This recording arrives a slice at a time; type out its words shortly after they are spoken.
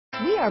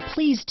We are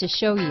pleased to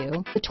show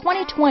you the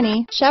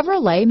 2020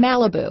 Chevrolet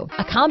Malibu,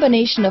 a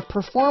combination of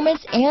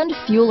performance and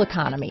fuel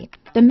economy.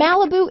 The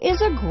Malibu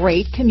is a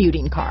great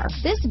commuting car.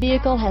 This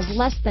vehicle has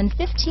less than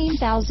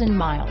 15,000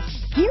 miles.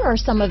 Here are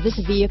some of this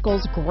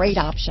vehicle's great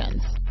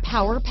options: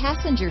 power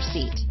passenger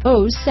seat,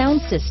 Bose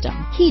sound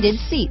system, heated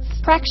seats,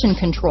 traction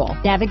control,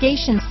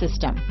 navigation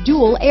system,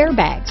 dual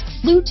airbags,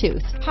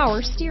 Bluetooth,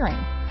 power steering,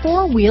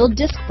 four-wheel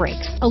disc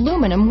brakes,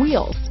 aluminum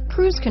wheels,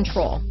 cruise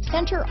control,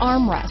 center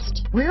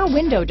armrest, rear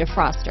window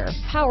defroster,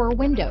 power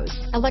windows,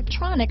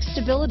 electronic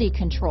stability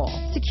control,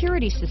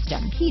 security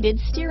system, heated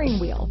steering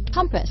wheel,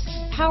 compass,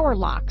 power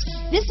locks.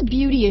 This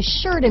beauty is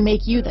sure to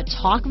make you the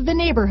talk of the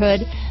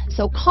neighborhood,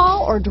 so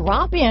call or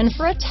drop in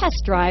for a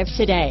test drive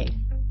today.